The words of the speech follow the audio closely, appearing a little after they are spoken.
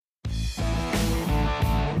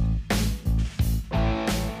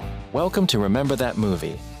Welcome to Remember That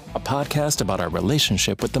Movie, a podcast about our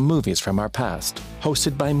relationship with the movies from our past,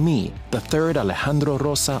 hosted by me, the third Alejandro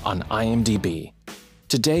Rosa on IMDb.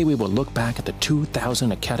 Today we will look back at the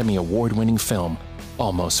 2000 Academy Award-winning film,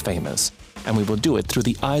 Almost Famous, and we will do it through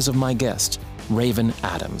the eyes of my guest, Raven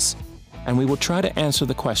Adams. And we will try to answer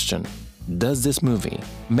the question, does this movie,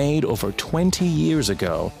 made over 20 years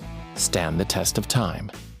ago, stand the test of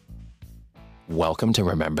time? Welcome to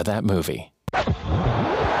Remember That Movie.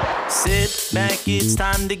 Sit back, it's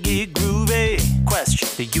time to get groovy. Question,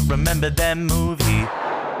 do you remember that movie?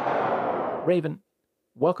 Raven,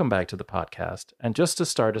 welcome back to the podcast. And just to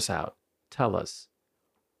start us out, tell us,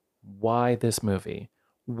 why this movie?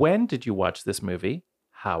 When did you watch this movie?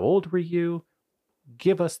 How old were you?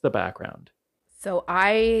 Give us the background. So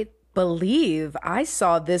I believe I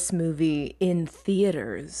saw this movie in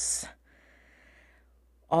theaters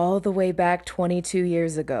all the way back 22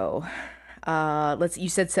 years ago. You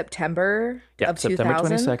said September of 2000? September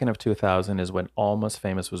 22nd of 2000 is when Almost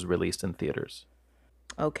Famous was released in theaters.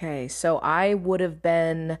 Okay, so I would have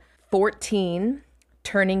been 14,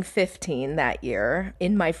 turning 15 that year,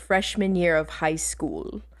 in my freshman year of high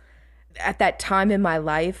school. At that time in my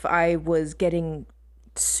life, I was getting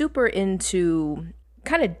super into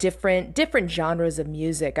kind of different genres of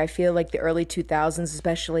music. I feel like the early 2000s,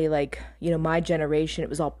 especially my generation, it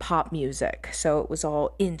was all pop music. So it was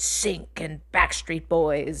all NSYNC and Backstreet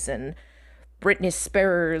Boys and Britney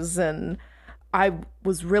Spears. And I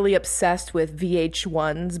was really obsessed with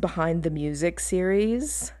VH1's Behind the Music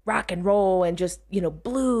series, rock and roll and just,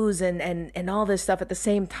 blues and all this stuff. At the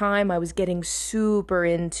same time, I was getting super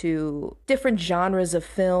into different genres of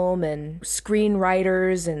film and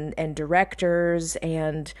screenwriters and directors.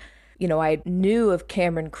 And, I knew of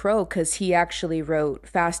Cameron Crowe because he actually wrote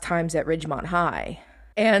Fast Times at Ridgemont High.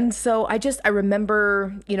 And so I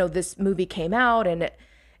remember, this movie came out and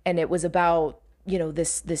it was about,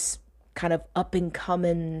 this kind of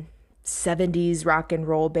up-and-coming 70s rock and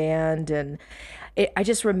roll band. And I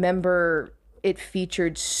just remember it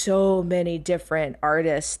featured so many different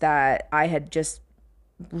artists that I had just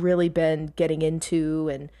really been getting into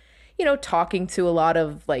and, talking to a lot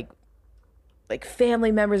of like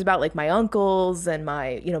family members about, like, my uncles and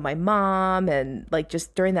my, my mom, and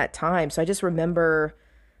just during that time. So I just remember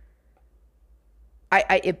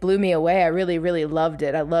it blew me away. I really, really loved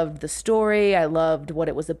it. I loved the story. I loved what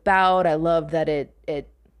it was about. I loved that it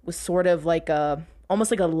was sort of almost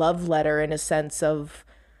like a love letter in a sense of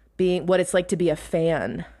being what it's like to be a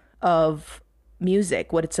fan of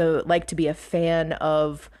music, what it's like to be a fan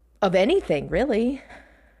of anything, really.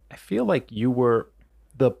 I feel like you were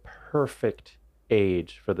the perfect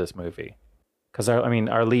age for this movie. Because,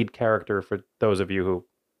 our lead character, for those of you who,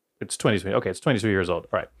 it's 22 years old.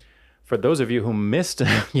 All right. For those of you who missed,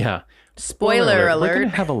 spoiler alert. We're going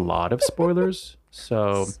to have a lot of spoilers.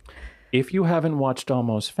 So if you haven't watched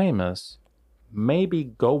Almost Famous, maybe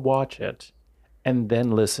go watch it and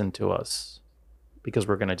then listen to us, because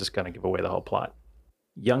we're going to just kind of give away the whole plot.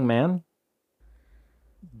 Young man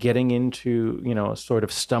getting into, sort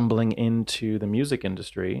of stumbling into the music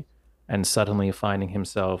industry and suddenly finding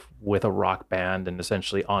himself with a rock band and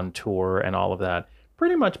essentially on tour and all of that.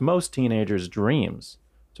 Pretty much most teenagers' dreams.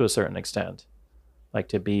 To a certain extent,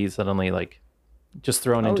 to be suddenly just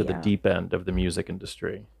thrown into the deep end of the music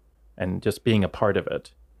industry and just being a part of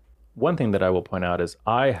it. One thing that I will point out is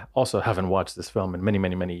I also haven't watched this film in many,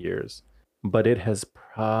 many, many years, but it has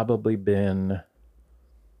probably been,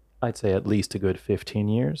 I'd say, at least a good 15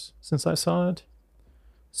 years since I saw it.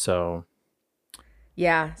 So.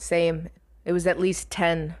 Yeah, same. It was at least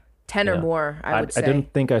 10 or more, I would say. I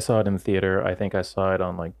didn't think I saw it in theater. I think I saw it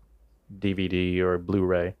on DVD or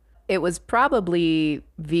Blu-ray. It was probably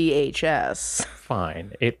VHS.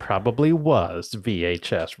 Fine. It probably was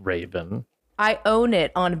VHS, Raven. I own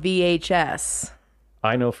it on VHS.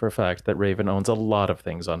 I know for a fact that Raven owns a lot of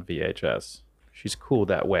things on VHS. She's cool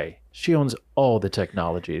that way. She owns all the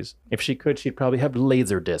technologies. If she could, she'd probably have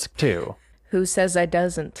Laserdisc too. Who says I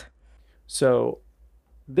doesn't? So,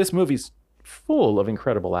 this movie's full of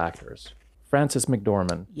incredible actors. Frances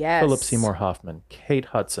McDormand, yes. Philip Seymour Hoffman, Kate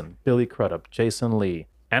Hudson, Billy Crudup, Jason Lee,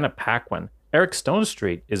 Anna Paquin. Eric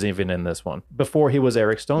Stonestreet is even in this one before he was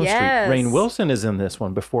Eric Stonestreet. Yes. Rainn Wilson is in this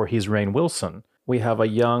one before he's Rainn Wilson. We have a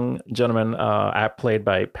young gentleman played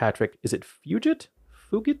by Patrick, is it Fugit?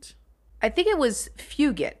 Fugit? I think it was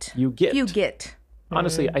Fugit. Fugit.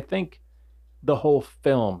 Honestly, I think the whole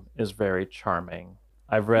film is very charming.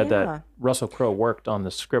 I've read that Russell Crowe worked on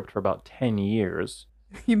the script for about 10 years.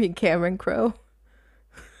 You mean Cameron Crowe?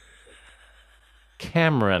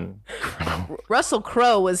 Cameron Crowe. Russell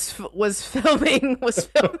Crowe was filming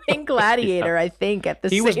Gladiator, I think, at the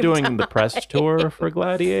He same was doing time. the press tour for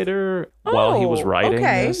Gladiator while he was Oh, writing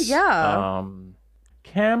okay, this. yeah.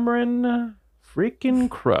 Cameron freaking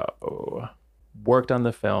Crowe worked on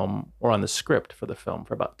the film or on the script for the film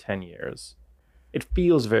for about 10 years. It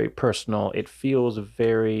feels very personal. It feels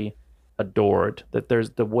very adored. That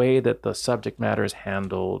there's the way that the subject matter is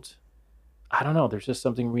handled. I don't know. There's just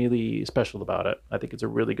something really special about it. I think it's a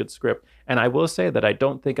really good script. And I will say that I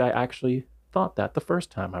don't think I actually thought that the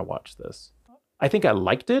first time I watched this. I think I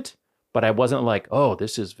liked it, but I wasn't like, oh,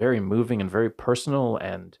 this is very moving and very personal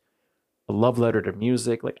and a love letter to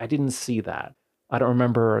music. Like, I didn't see that. I don't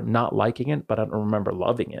remember not liking it, but I don't remember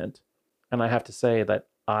loving it. And I have to say that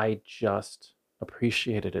I just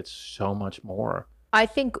appreciated it so much more. I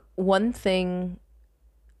think one thing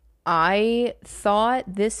I thought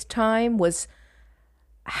this time was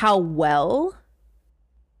how well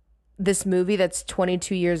this movie that's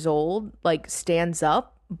 22 years old like stands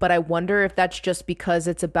up, but I wonder if that's just because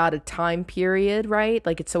it's about a time period, right?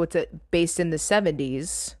 Like it's based in the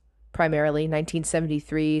 70s, primarily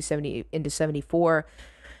 1973, 70 into 74,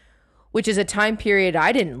 which is a time period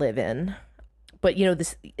I didn't live in. But, you know,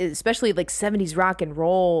 this, especially like 70s rock and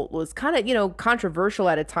roll was kind of, you know, controversial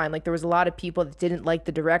at a time. Like there was a lot of people that didn't like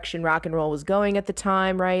the direction rock and roll was going at the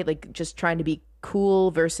time, right? Like just trying to be cool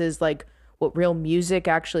versus like what real music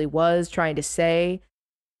actually was trying to say.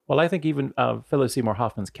 Well, I think even Philip Seymour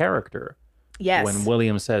Hoffman's character, Yes. when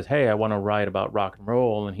William says, hey, I want to write about rock and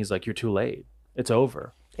roll, and he's like, you're too late. It's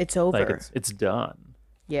over. It's over. Like it's done.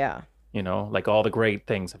 Yeah. You know, like all the great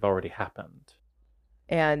things have already happened.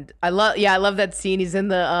 And I love that scene. He's in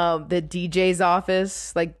the DJ's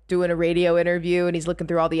office, like doing a radio interview, and he's looking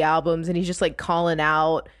through all the albums, and he's just like calling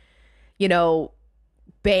out, you know,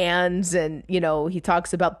 bands, and you know, he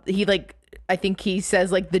talks about I think he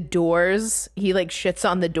says like the Doors. He like shits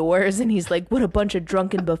on the Doors, and he's like, what a bunch of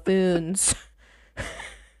drunken buffoons.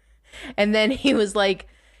 And then he was like,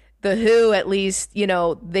 the Who, at least, you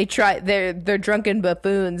know, they're drunken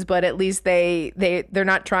buffoons, but at least they're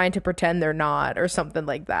not trying to pretend they're not, or something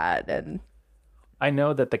like that. And I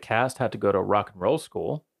know that the cast had to go to rock and roll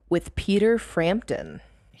school. with Peter Frampton,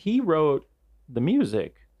 He wrote the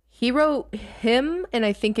music. he wrote him, and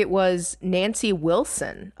I think it was Nancy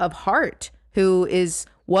Wilson of Heart, who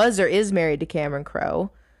was or is married to Cameron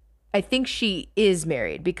Crowe. I think she is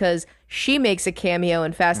married because she makes a cameo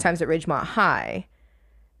in Fast Times at Ridgemont High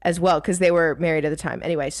as well, because they were married at the time.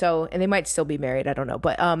 Anyway, so, and they might still be married, I don't know.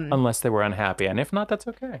 But Unless they were unhappy. And if not, that's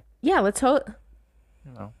okay. yeah, let's hope.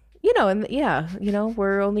 You know. And yeah, you know,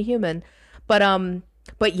 we're only human. But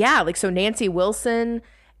yeah, like, so Nancy Wilson,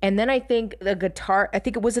 and then I think the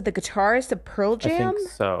guitarist of Pearl Jam? I think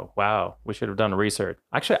so. Wow. We should have done research.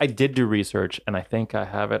 Actually, I did do research, and I think I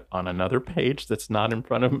have it on another page that's not in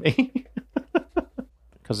front of me.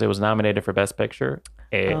 Because it was nominated for Best Picture.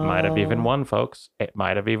 It might have even won, folks. It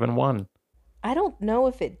might have even won. I don't know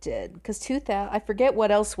if it did, because 2000, I forget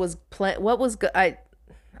what else was I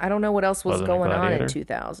don't know what else was Wasn't it going on in Gladiator?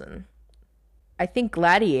 2000. I think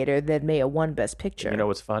Gladiator then may have won Best Picture. You know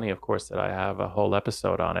what's funny, of course, that I have a whole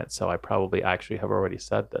episode on it, so I probably actually have already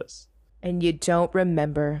said this. And you don't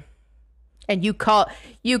remember. And you call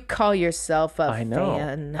yourself a I know.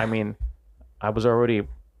 fan. I mean, I was already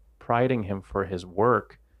priding him for his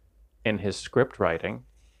work in his script writing.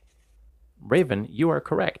 Raven, you are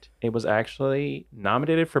correct. It was actually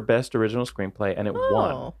nominated for Best Original Screenplay, and it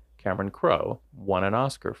won. Oh. Cameron Crowe won an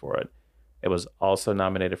Oscar for it. It was also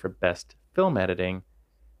nominated for Best Film Editing,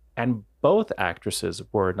 and both actresses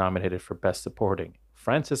were nominated for Best Supporting,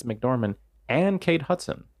 Frances McDormand and Kate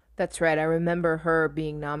Hudson. That's right. I remember her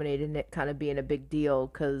being nominated and it kind of being a big deal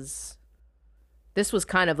because this was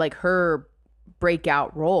kind of like her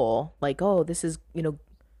breakout role. Like, oh, this is, you know,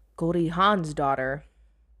 Goldie Hawn's daughter.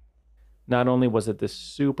 Not only was it this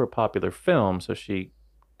super popular film, so she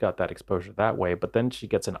got that exposure that way, but then she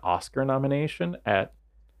gets an Oscar nomination at,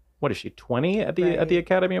 what is she, 20 at the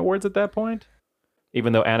Academy Awards at that point?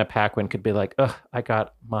 Even though Anna Paquin could be like, ugh, I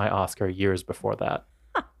got my Oscar years before that.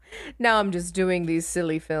 Now I'm just doing these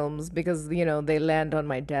silly films because, you know, they land on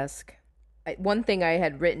my desk. One thing I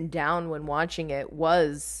had written down when watching it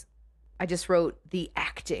was I just wrote the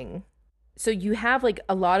acting. So you have like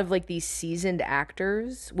a lot of like these seasoned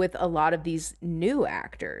actors with a lot of these new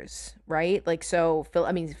actors, right? Like, so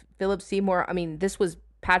Philip Seymour, this was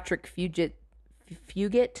Patrick Fugit.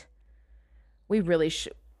 We really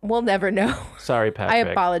should, we'll never know. Sorry, Patrick. I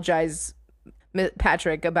apologize,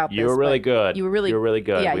 Patrick, about this. You were really but good. You were really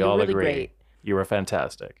good. Yeah, we you were all really agree. great. You were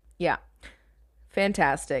fantastic. Yeah.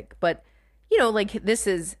 Fantastic. But, you know, like this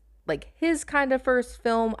is like his kind of first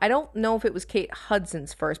film. I don't know if it was Kate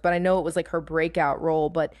Hudson's first, but I know it was like her breakout role.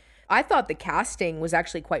 But I thought the casting was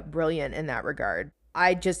actually quite brilliant in that regard.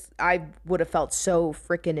 I would have felt so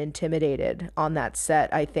freaking intimidated on that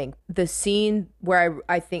set. I think the scene where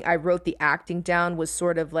I think I wrote the acting down was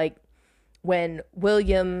sort of like when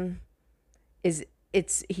William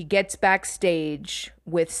he gets backstage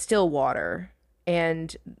with Stillwater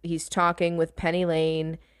and he's talking with Penny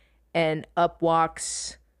Lane, and up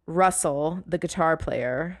walks Russell, the guitar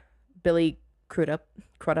player, Billy Crudup,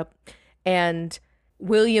 and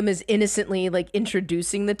William is innocently like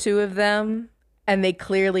introducing the two of them, and they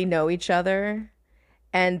clearly know each other.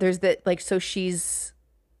 And there's that, like, so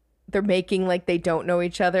they're making like they don't know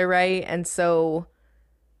each other, right? And so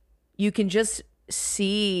you can just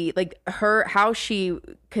see like how she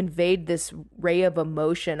conveyed this ray of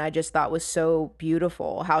emotion. I just thought was so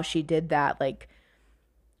beautiful how she did that, like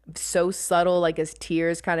so subtle, like as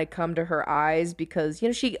tears kind of come to her eyes, because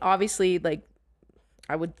she obviously, like,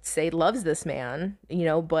 I would say loves this man,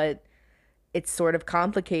 but it's sort of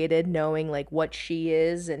complicated knowing like what she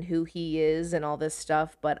is and who he is and all this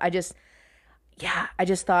stuff. But I just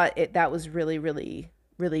thought that was really, really,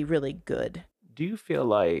 really, really good. Do you feel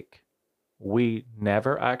like we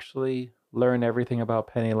never actually learn everything about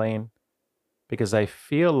Penny Lane? Because I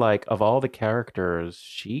feel like of all the characters,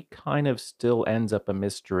 she kind of still ends up a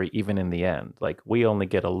mystery even in the end. Like, we only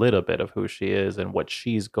get a little bit of who she is and what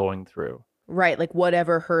she's going through. Right, like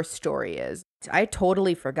whatever her story is. I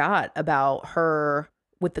totally forgot about her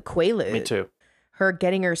with the Quaalude. Me too. Her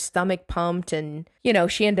getting her stomach pumped, and,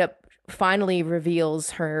 she ended up finally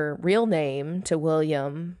reveals her real name to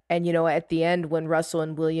William. And, at the end when Russell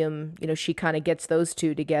and William, she kind of gets those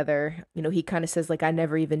two together, he kind of says like, I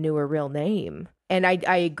never even knew her real name. And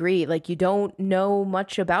I agree. Like, you don't know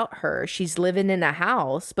much about her. She's living in a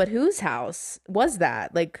house, but whose house was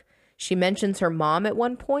that? Like, she mentions her mom at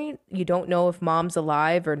one point. You don't know if mom's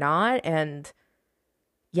alive or not. And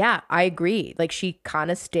yeah, I agree. Like, she kind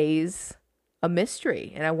of stays a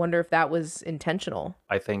mystery. And I wonder if that was intentional.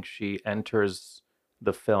 I think she enters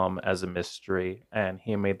the film as a mystery, and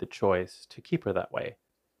he made the choice to keep her that way.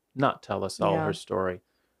 Not tell us all her story.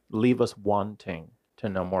 Leave us wanting to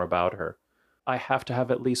know more about her. I have to have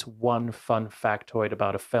at least one fun factoid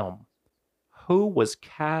about a film. Who was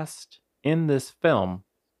cast in this film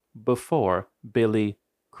before Billy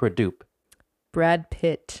Crudup? Brad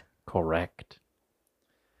Pitt. Correct.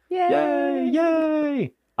 Yay! Yay!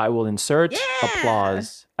 Yay! I will insert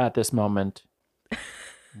applause at this moment.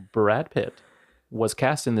 Brad Pitt was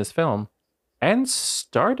cast in this film and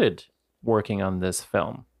started working on this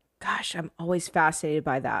film. Gosh, I'm always fascinated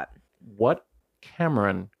by that. What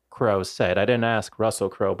Cameron Crowe said, I didn't ask Russell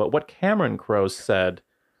Crowe, but what Cameron Crowe said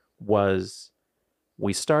was,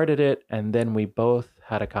 we started it and then we both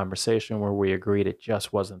had a conversation where we agreed it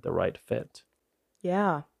just wasn't the right fit.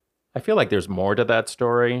 Yeah. I feel like there's more to that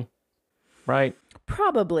story, right?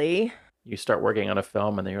 Probably. You start working on a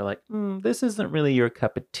film and then you're like, this isn't really your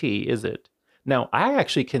cup of tea, is it? Now, I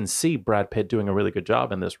actually can see Brad Pitt doing a really good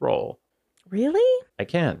job in this role. Really? I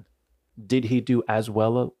can. Did he do as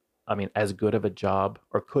good of a job,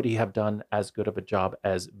 or could he have done as good of a job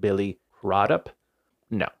as Billy Crudup?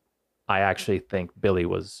 No. I actually think Billy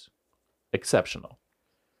was exceptional.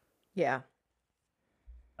 Yeah.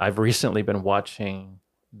 I've recently been watching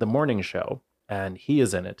The Morning Show, and he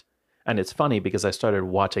is in it. And it's funny because I started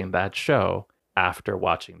watching that show after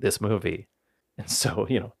watching this movie. And so,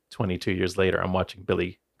 22 years later, I'm watching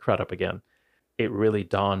Billy Crudup again. It really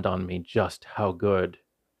dawned on me just how good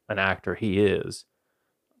an actor he is.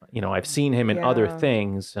 I've seen him in other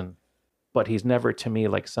things, but he's never to me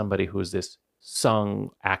like somebody who's this sung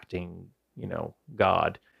acting,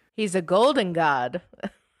 god. He's a golden god.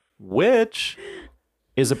 Which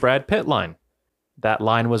is a Brad Pitt line. That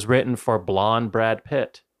line was written for blonde Brad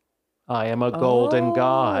Pitt. I am a golden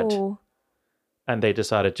god. And they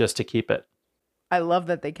decided just to keep it. I love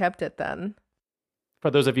that they kept it then.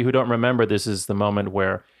 For those of you who don't remember, this is the moment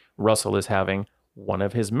where Russell is having one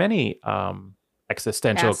of his many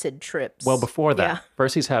existential acid trips. Well, before that,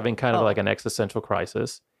 first he's having kind of like an existential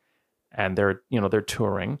crisis, and they're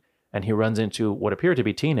touring, and he runs into what appear to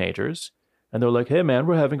be teenagers, and they're like, "Hey man,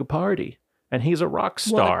 we're having a party," and he's a rock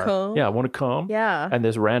star. Wanna come? Yeah, want to come? Yeah. And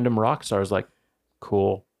this random rock star is like,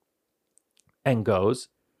 "Cool," and goes,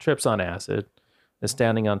 trips on acid, is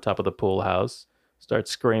standing on top of the pool house,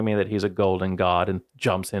 starts screaming that he's a golden god, and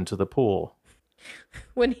jumps into the pool.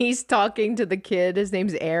 When he's talking to the kid, his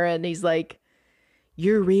name's Aaron, he's like,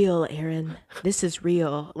 "You're real, Aaron. This is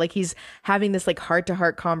real." Like, he's having this like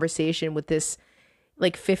heart-to-heart conversation with this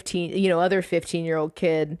like 15, other 15-year-old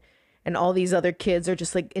kid. and all these other kids are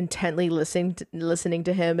just like intently listening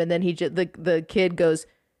to him, and then the kid goes,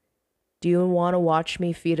 "Do you want to watch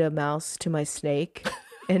me feed a mouse to my snake?"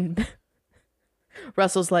 And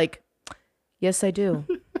Russell's like, "Yes, I do."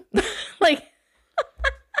 Like,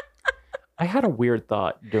 I had a weird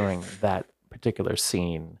thought during that particular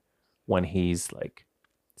scene when he's like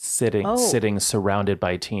sitting surrounded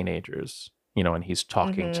by teenagers, and he's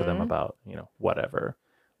talking to them about, whatever,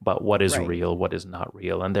 about what is real, what is not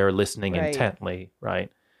real. And they're listening intently,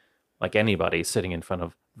 right? Like anybody sitting in front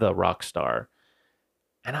of the rock star.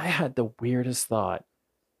 And I had the weirdest thought.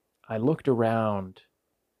 I looked around,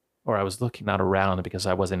 or I was looking not around because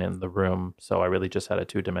I wasn't in the room. So I really just had a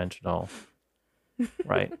 2-dimensional,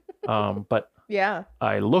 right? But yeah.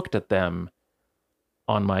 I looked at them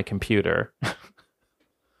on my computer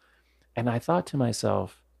and I thought to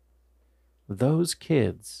myself, those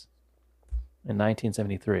kids in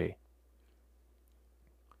 1973,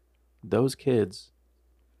 those kids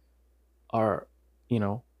are,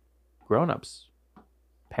 grown-ups,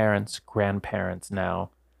 parents, grandparents now.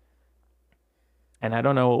 And I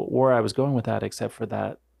don't know where I was going with that except for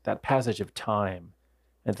that passage of time.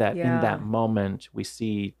 And that in that moment, we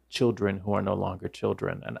see children who are no longer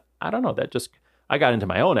children. And I don't know, I got into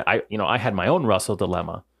my own, I had my own Russell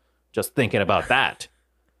dilemma just thinking about that.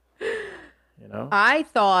 I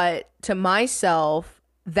thought to myself,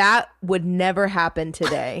 that would never happen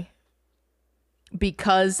today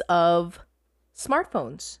because of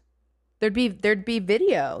smartphones. There'd be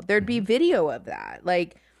video. There'd be video of that.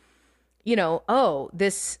 Like,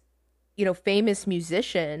 this famous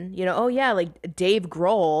musician, like Dave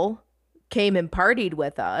Grohl came and partied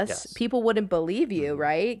with us. Yes. People wouldn't believe you,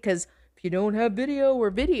 right? Because if you don't have video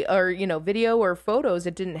or video or photos,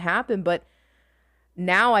 it didn't happen. But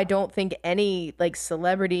now I don't think any like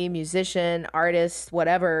celebrity, musician, artist,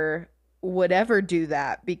 whatever, would ever do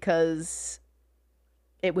that because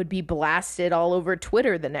it would be blasted all over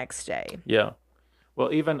Twitter the next day. Yeah.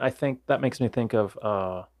 Well, even I think that makes me think of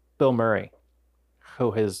Bill Murray,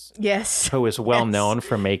 who is well known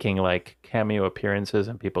for making like cameo appearances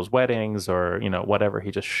in people's weddings or, whatever.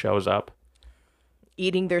 He just shows up.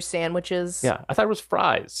 Eating their sandwiches. Yeah. I thought it was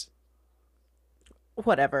fries.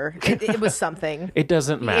 Whatever. It was something. It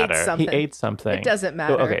doesn't matter. He ate something. It doesn't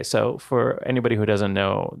matter. Okay. So for anybody who doesn't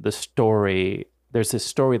know the story, there's this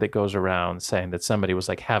story that goes around saying that somebody was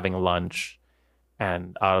like having lunch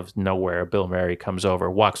and out of nowhere, Bill Murray comes over,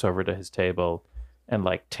 walks over to his table and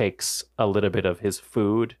like takes a little bit of his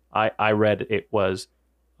food. I read it was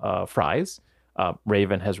fries.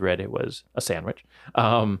 Raven has read it was a sandwich.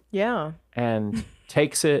 And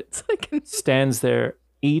takes it, stands there,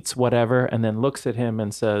 eats whatever, and then looks at him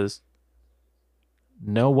and says,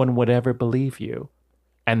 "No one would ever believe you,"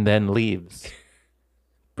 and then leaves.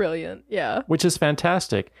 Brilliant. Yeah. Which is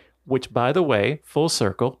fantastic. Which, by the way, full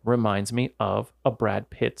circle, reminds me of a Brad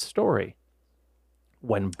Pitt story.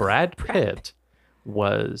 When Brad Pitt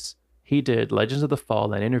he did Legends of the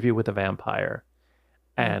Fall and Interview with the Vampire.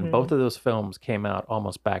 And both of those films came out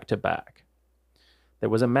almost back to back. There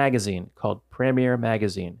was a magazine called Premiere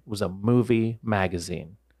Magazine. It was a movie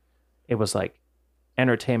magazine. It was like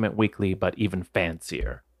Entertainment Weekly, but even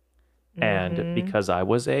fancier. And because I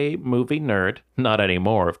was a movie nerd, not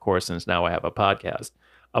anymore, of course, since now I have a podcast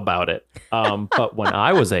about it. But when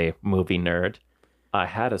I was a movie nerd, I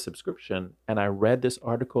had a subscription and I read this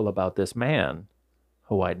article about this man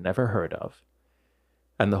who I'd never heard of.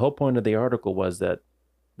 And the whole point of the article was that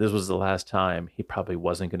this was the last time he probably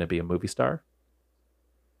wasn't going to be a movie star.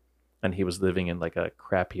 And he was living in like a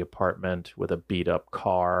crappy apartment with a beat up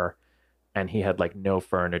car. And he had like no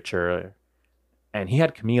furniture. And he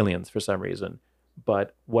had chameleons for some reason.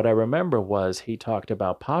 But what I remember was he talked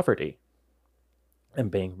about poverty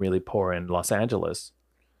and being really poor in Los Angeles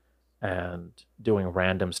and doing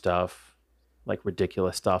random stuff, like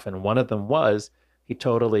ridiculous stuff. And one of them was he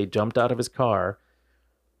totally jumped out of his car,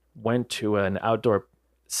 went to an outdoor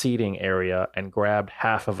seating area and grabbed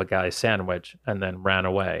half of a guy's sandwich and then ran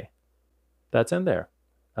away. That's in there.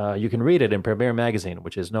 You can read it in Premiere Magazine,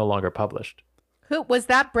 which is no longer published. Who was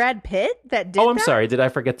that? Brad Pitt that did that? Oh, I'm sorry. Did I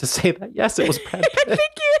forget to say that? Yes, it was Brad Pitt. I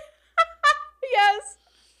think you... Yes.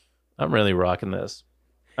 I'm really rocking this.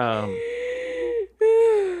 Let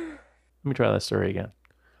me try that story again.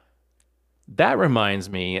 That reminds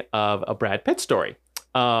me of a Brad Pitt story.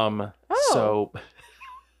 So...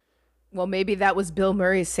 Well, maybe that was Bill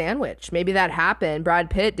Murray's sandwich. Maybe that happened. Brad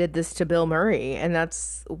Pitt did this to Bill Murray. And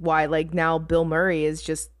that's why, like, now Bill Murray is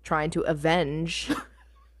just trying to avenge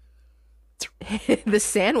the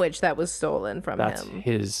sandwich that was stolen from him. That's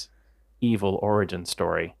his evil origin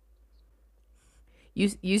story.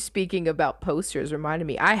 You speaking about posters reminded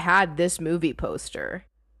me. I had this movie poster.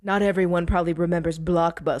 Not everyone probably remembers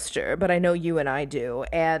Blockbuster, but I know you and I do.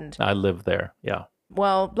 And I live there. Yeah,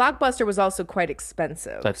 well, Blockbuster was also quite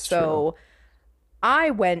expensive. that's So true. I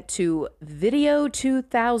went to Video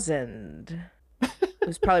 2000. It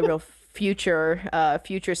was probably real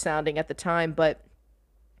future sounding at the time, but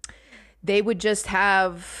they would just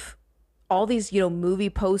have all these, movie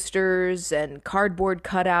posters and cardboard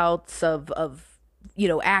cutouts of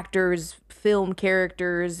actors, film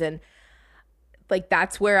characters, and like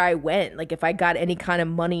that's where I went. Like if I got any kind of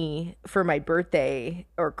money for my birthday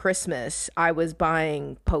or Christmas, I was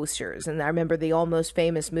buying posters. And I remember the Almost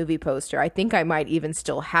Famous movie poster. I think I might even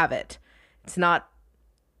still have it. It's not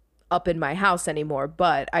up in my house anymore,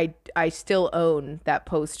 but I still own that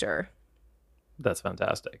poster. That's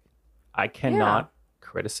fantastic. I Yeah. cannot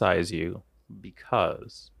criticize you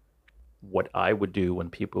because what I would do when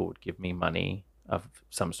people would give me money of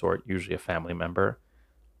some sort, usually a family member,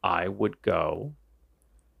 I would go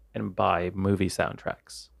and buy movie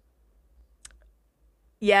soundtracks.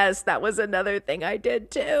 Yes, that was another thing I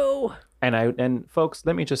did too. And folks,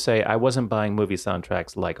 let me just say I wasn't buying movie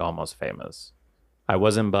soundtracks like Almost Famous. I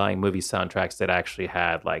wasn't buying movie soundtracks that actually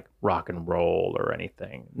had like rock and roll or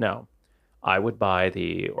anything. No. I would buy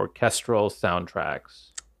the orchestral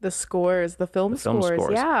soundtracks, The scores, the film the film scores.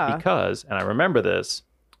 scores, Yeah. because, and I remember this,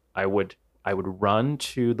 I would I would run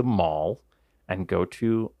to the mall and go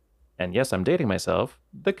to, and yes, I'm dating myself,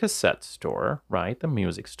 the cassette store, right? The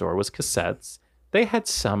music store was cassettes. They had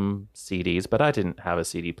some CDs, but I didn't have a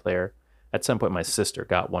CD player. At some point, my sister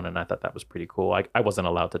got one, and I thought that was pretty cool. I wasn't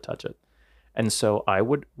allowed to touch it. And so I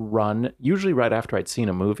would run, usually right after I'd seen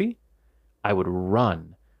a movie, I would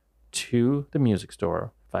run to the music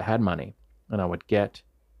store if I had money, and I would get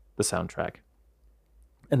the soundtrack.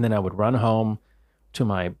 And then I would run home to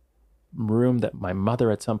my room that my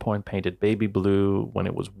mother at some point painted baby blue when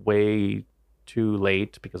it was way too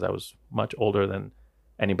late because I was much older than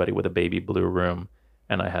anybody with a baby blue room.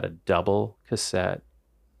 And I had a double cassette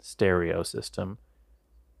stereo system,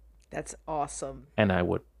 That's awesome. and I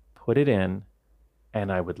would put it in,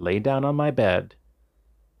 and I would lay down on my bed,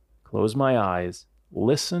 close my eyes,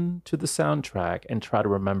 listen to the soundtrack, and try to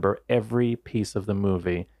remember every piece of the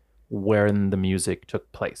movie wherein the music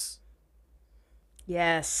took place.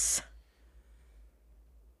 Yes.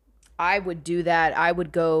 I would do that. I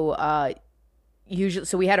would go usually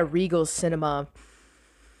so we had a Regal cinema,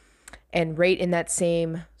 and right in that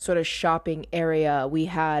same sort of shopping area we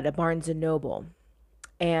had a Barnes and Noble.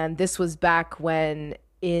 And this was back when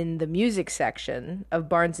in the music section of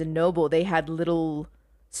Barnes and Noble they had little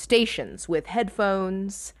stations with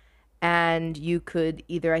headphones, and you could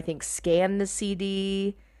either I think scan the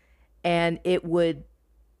CD and it would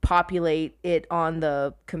populate it on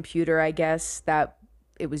the computer, I guess, that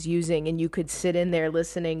it was using, and you could sit in there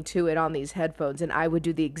listening to it on these headphones. And I would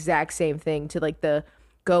do the exact same thing to like the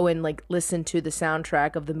go and like listen to the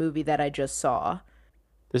soundtrack of the movie that I just saw.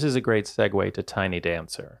 This is a great segue to Tiny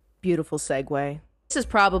Dancer. Beautiful segue. This is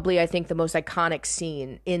probably, I think, the most iconic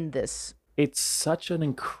scene in this. It's such an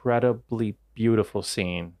incredibly beautiful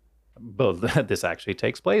scene. But this actually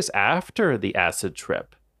takes place after the acid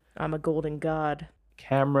trip. I'm a golden god.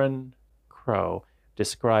 Cameron Crowe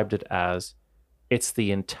described it as it's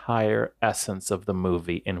the entire essence of the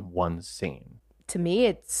movie in one scene. To me,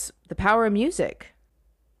 it's the power of music.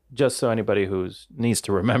 Just so anybody who needs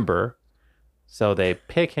to remember, so they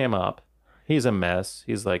pick him up. He's a mess.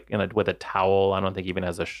 He's like with a towel. I don't think he even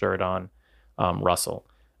has a shirt on. Russell,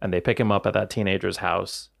 and they pick him up at that teenager's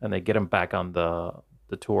house, and they get him back on the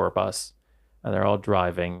tour bus, and they're all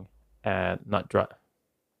driving, and not drive.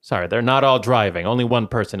 Sorry, they're not all driving. Only one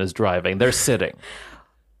person is driving. They're sitting.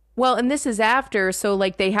 Well, and this is after, so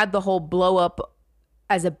like they had the whole blow up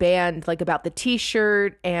as a band, like about the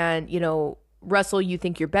t-shirt and, Russell, you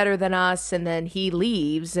think you're better than us. And then he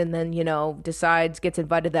leaves and then, decides, gets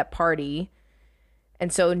invited to that party.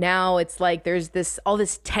 And so now it's like there's all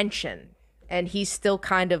this tension, and he's still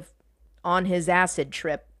kind of on his acid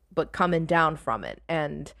trip, but coming down from it.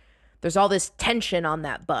 And there's all this tension on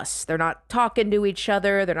that bus. They're not talking to each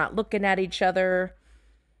other. They're not looking at each other.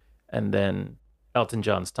 And then Elton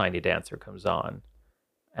John's Tiny Dancer comes on,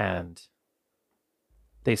 and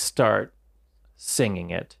they start singing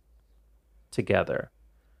it together.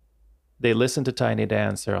 They listen to Tiny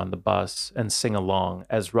Dancer on the bus and sing along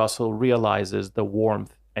as Russell realizes the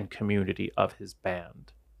warmth and community of his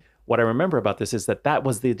band. What I remember about this is that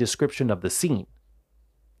was the description of the scene.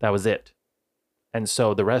 That was it. And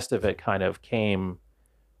so the rest of it kind of came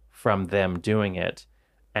from them doing it.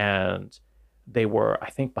 And they were, I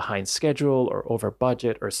think, behind schedule or over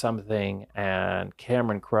budget or something. And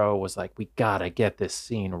Cameron Crowe was like, we gotta get this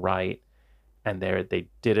scene right. And they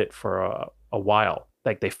did it for a while.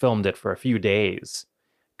 Like they filmed it for a few days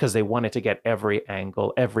because they wanted to get every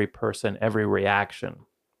angle, every person, every reaction.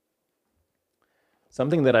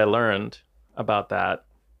 Something that I learned about that,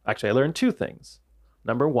 actually, I learned two things.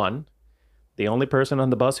 Number one, the only person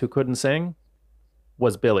on the bus who couldn't sing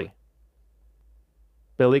was Billy.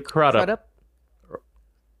 Billy Crudup.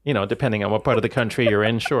 You know, depending on what part of the country you're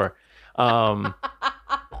in, sure.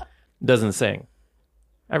 Doesn't sing.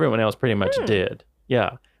 Everyone else pretty much did.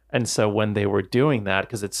 Yeah. And so when they were doing that,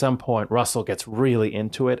 because at some point Russell gets really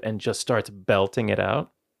into it and just starts belting it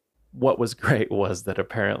out, what was great was that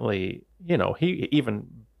apparently, you know,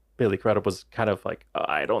 Billy Crudup was kind of like, oh,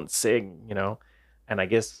 I don't sing, you know. And I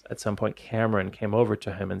guess at some point Cameron came over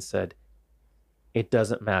to him and said, it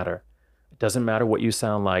doesn't matter. It doesn't matter what you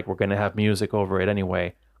sound like. We're going to have music over it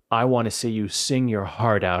anyway. I want to see you sing your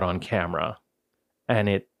heart out on camera. And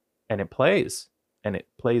it plays. And it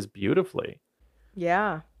plays beautifully.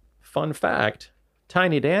 Yeah. Fun fact,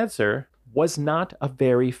 Tiny Dancer was not a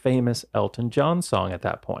very famous Elton John song at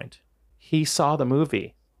that point. He saw the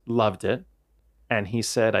movie, loved it, and he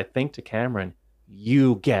said, I think to Cameron,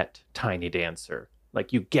 you get Tiny Dancer.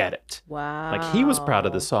 Like, you get it. Wow. Like, he was proud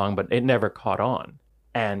of the song, but it never caught on.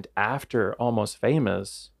 And after Almost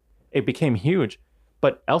Famous, it became huge.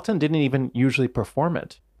 But Elton didn't even usually perform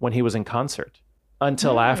it when he was in concert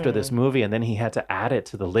until after this movie. And then he had to add it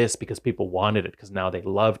to the list because people wanted it because now they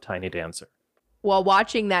love Tiny Dancer. While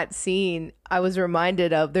watching that scene, I was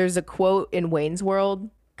reminded of, there's a quote in Wayne's World.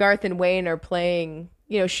 Garth and Wayne are playing,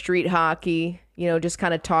 you know, street hockey, you know, just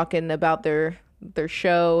kind of talking about their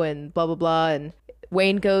show and blah, blah, blah. And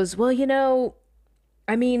Wayne goes, well, you know,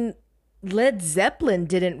 I mean, Led Zeppelin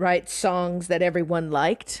didn't write songs that everyone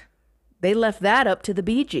liked. They left that up to the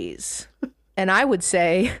Bee Gees. And I would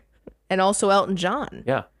say, and also Elton John.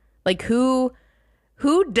 Yeah. Like who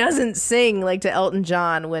doesn't sing like to Elton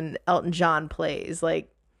John when Elton John plays?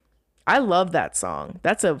 Like, I love that song.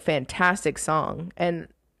 That's a fantastic song. And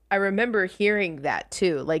I remember hearing that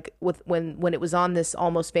too, like when it was on this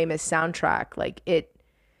Almost Famous soundtrack, like it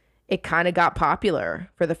kind of got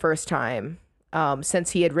popular for the first time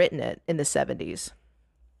since he had written it in the 70s.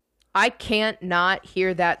 I can't not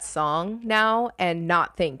hear that song now and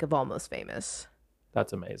not think of Almost Famous.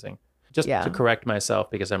 That's amazing. Just to correct myself,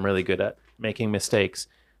 because I'm really good at making mistakes,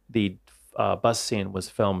 the bus scene was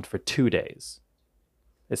filmed for 2 days.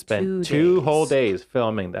 They spent 2 whole days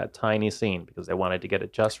filming that tiny scene because they wanted to get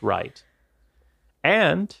it just right.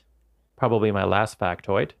 And probably my last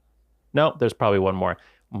factoid. No, there's probably one more.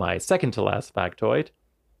 My second to last factoid.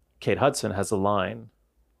 Kate Hudson has a line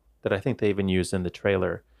that I think they even used in the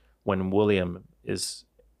trailer when William is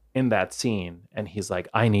in that scene and he's like,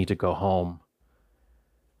 I need to go home.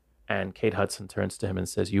 And Kate Hudson turns to him and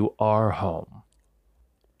says, you are home.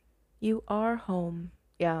 You are home.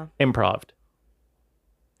 Yeah. Improv'd.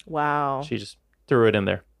 Wow. She just threw it in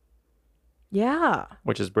there. Yeah.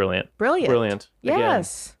 Which is brilliant. Brilliant.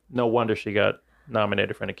 Yes. Again, no wonder she got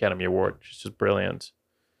nominated for an Academy Award. She's just brilliant.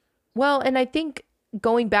 Well, and I think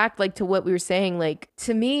going back like to what we were saying, like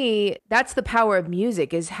to me, that's the power of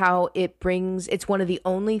music, is how it's one of the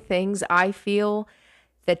only things I feel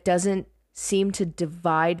that doesn't seem to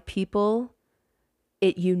divide people.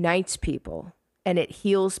 It unites people and it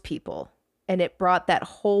heals people. And it brought that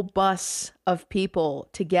whole bus of people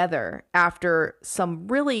together after some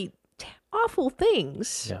really awful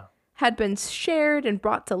things had been shared and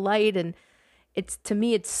brought to light. And to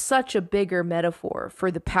me, it's such a bigger metaphor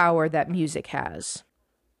for the power that music has.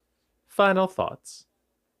 Final thoughts.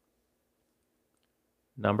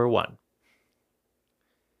 Number 1.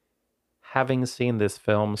 Having seen this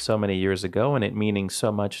film so many years ago and it meaning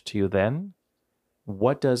so much to you then,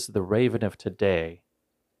 what does the Raven of today,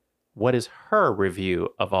 what is her review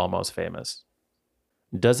of Almost Famous?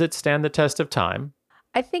 Does it stand the test of time?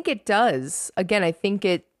 I think it does. Again,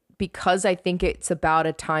 because I think it's about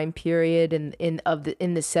a time period in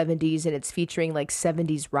the 70s and it's featuring like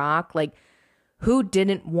 70s rock. Like, who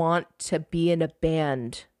didn't want to be in a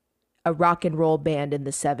band, a rock and roll band in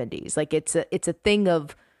the 70s? Like, it's a thing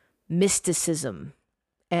of mysticism,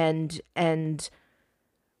 and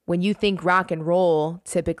when you think rock and roll,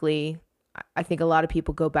 typically, I think a lot of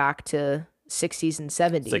people go back to 60s and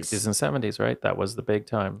 70s. 60s and 70s, right? That was the big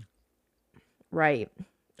time. Right.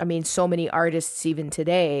 I mean, so many artists even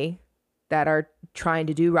today that are trying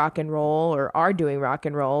to do rock and roll or are doing rock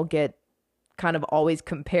and roll get kind of always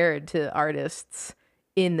compared to artists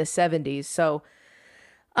in the 70s. So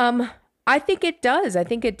I I think it does. I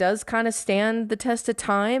think it does kind of stand the test of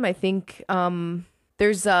time. I think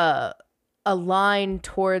there's a line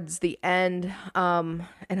towards the end, and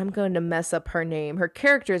I'm going to mess up her name. Her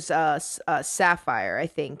character's Sapphire, I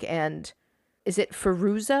think, and is it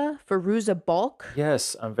Fairuza Balk?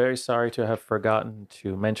 Yes, I'm very sorry to have forgotten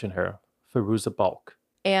to mention her, Fairuza Balk.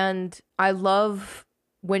 And I love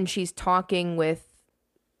when she's talking with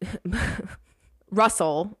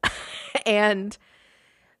Russell, and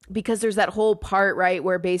because there's that whole part, right,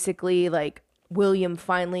 where basically like William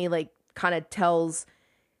finally like kind of tells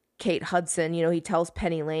Kate Hudson, he tells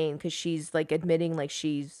Penny Lane, because she's like admitting like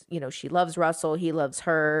she's, she loves Russell, he loves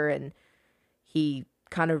her, and he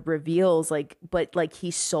kind of reveals like, but like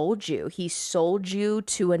he sold you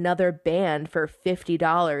to another band for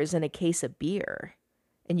 $50 and a case of beer.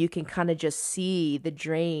 And you can kind of just see the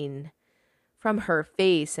drain from her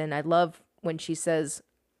face. And I love when she says,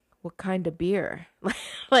 "What kind of beer?"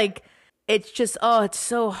 Like, it's just, it's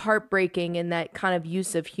so heartbreaking in that kind of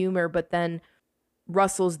use of humor. But then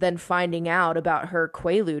Russell's then finding out about her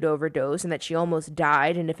Quaalude overdose and that she almost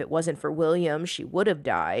died. And if it wasn't for William, she would have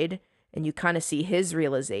died. And you kind of see his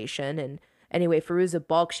realization. And anyway, Fairuza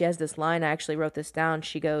Balk, she has this line, I actually wrote this down.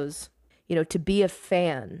 She goes, to be a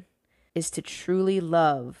fan is to truly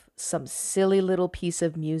love some silly little piece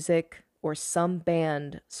of music or some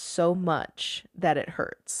band so much that it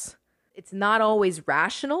hurts. It's not always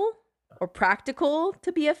rational or practical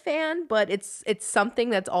to be a fan, but it's something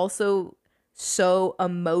that's also so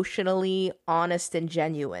emotionally honest and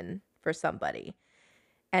genuine for somebody.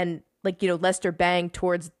 And like, Lester Bang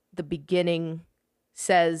towards the beginning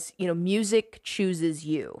says, music chooses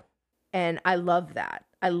you. And I love that.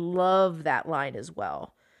 I love that line as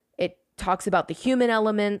well. It talks about the human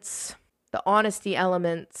elements, the honesty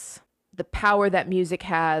elements, the power that music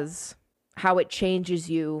has, how it changes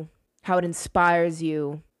you, how it inspires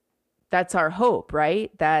you. That's our hope,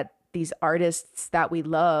 right? That these artists that we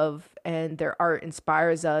love and their art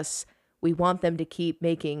inspires us, we want them to keep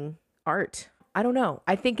making art. I don't know.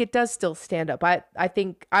 I think it does still stand up. I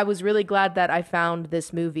think I was really glad that I found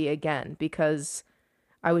this movie again, because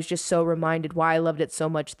I was just so reminded why I loved it so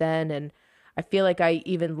much then. And I feel like I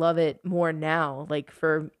even love it more now, like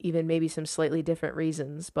for even maybe some slightly different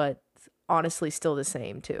reasons, but honestly still the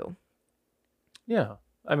same too. Yeah.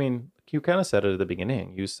 I mean, you kind of said it at the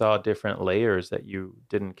beginning. You saw different layers that you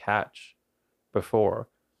didn't catch before.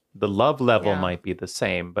 The love level might be the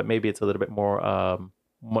same, but maybe it's a little bit more,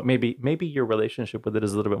 maybe your relationship with it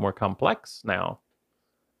is a little bit more complex now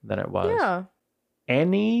than it was. Yeah.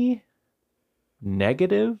 Any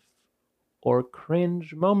negative or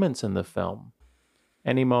cringe moments in the film?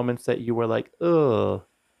 Any moments that you were like, ugh,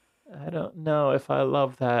 I don't know if I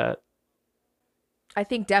love that? I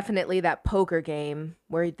think definitely that poker game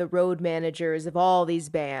where the road managers of all these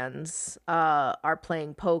bands are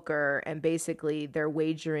playing poker, and basically they're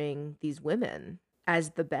wagering these women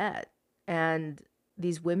as the bet. And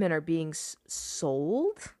these women are being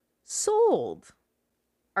sold.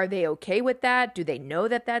 Are they okay with that? Do they know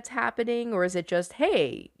that that's happening? Or is it just,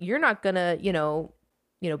 hey, you're not gonna,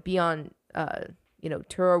 be on,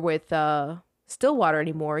 tour with Stillwater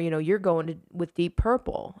anymore. You're going with Deep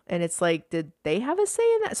Purple. And it's like, did they have a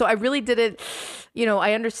say in that? So I really didn't,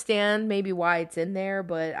 I understand maybe why it's in there,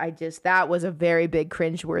 but that was a very big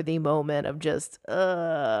cringeworthy moment of just,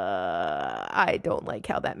 I don't like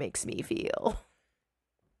how that makes me feel.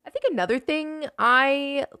 I think another thing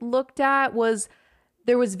I looked at was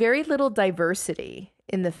there was very little diversity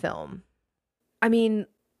in the film. I mean,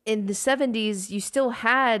 in the 70s, you still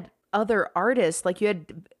had other artists, like you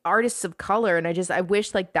had artists of color, and I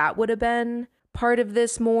wish like that would have been part of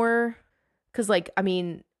this more. Because Ike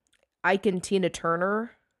and Tina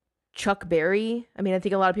Turner, Chuck Berry. I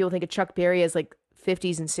think a lot of people think of Chuck Berry as like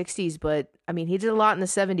 50s and 60s, but he did a lot in the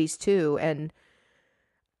 70s too. And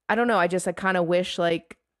I don't know, I kind of wish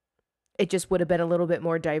like it just would have been a little bit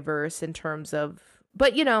more diverse in terms of,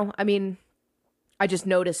 but I just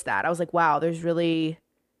noticed that. I was like, wow, there's really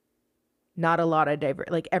not a lot of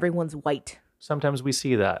like everyone's white. Sometimes we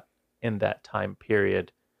see that in that time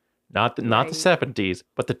period, not the 70s,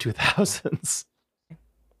 but the 2000s.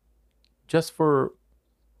 Just for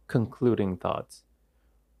concluding thoughts,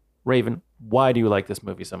 Raven, why do you like this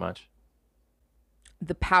movie so much?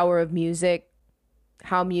 The power of music,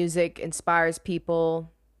 how music inspires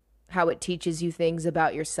people, how it teaches you things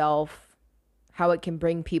about yourself, how it can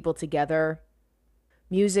bring people together.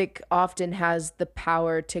 Music often has the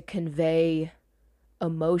power to convey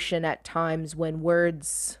emotion at times when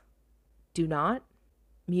words do not.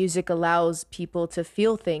 Music allows people to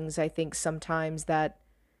feel things, I think, sometimes that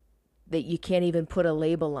you can't even put a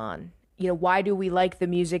label on. why do we like the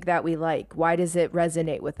music that we like? Why does it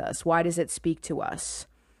resonate with us? Why does it speak to us?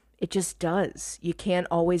 It just does. You can't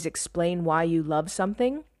always explain why you love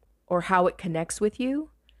something or how it connects with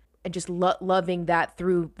you, and just loving that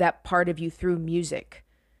through that part of you through music.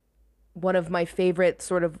 One of my favorite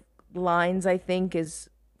sort of lines, I think, is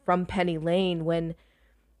from Penny Lane when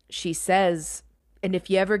she says, and if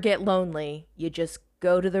you ever get lonely, you just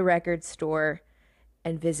go to the record store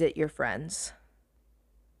and visit your friends.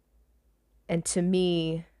 And to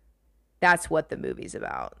me, that's what the movie's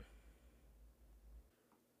about.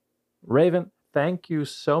 Raven, thank you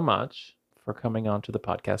so much for coming on to the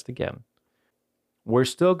podcast again. We're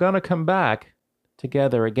still going to come back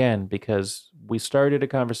together again because we started a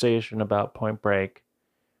conversation about Point Break,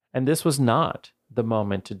 and this was not the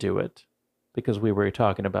moment to do it because we were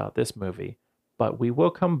talking about this movie, but we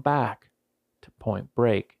will come back to Point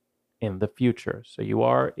Break in the future. So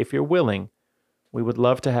if you're willing, we would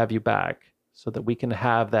love to have you back so that we can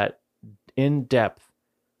have that in-depth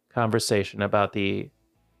conversation about the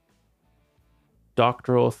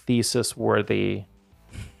doctoral thesis worthy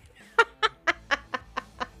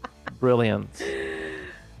brilliance.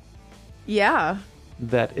 Yeah.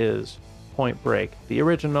 That is Point Break, the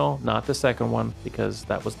original, not the second one, because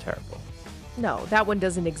that was terrible. No, that one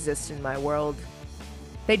doesn't exist in my world.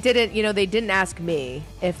 They didn't ask me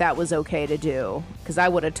if that was okay to do, because I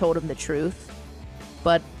would have told them the truth.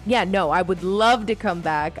 But yeah, no, I would love to come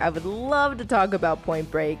back. I would love to talk about Point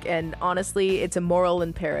Break, and honestly, it's a moral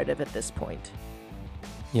imperative at this point.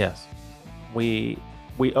 Yes. We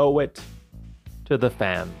owe it to the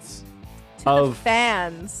fans. To the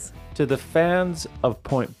fans. To the fans of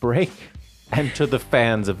Point Break and to the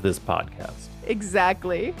fans of this podcast.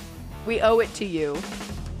 Exactly. We owe it to you.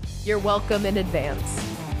 You're welcome in advance.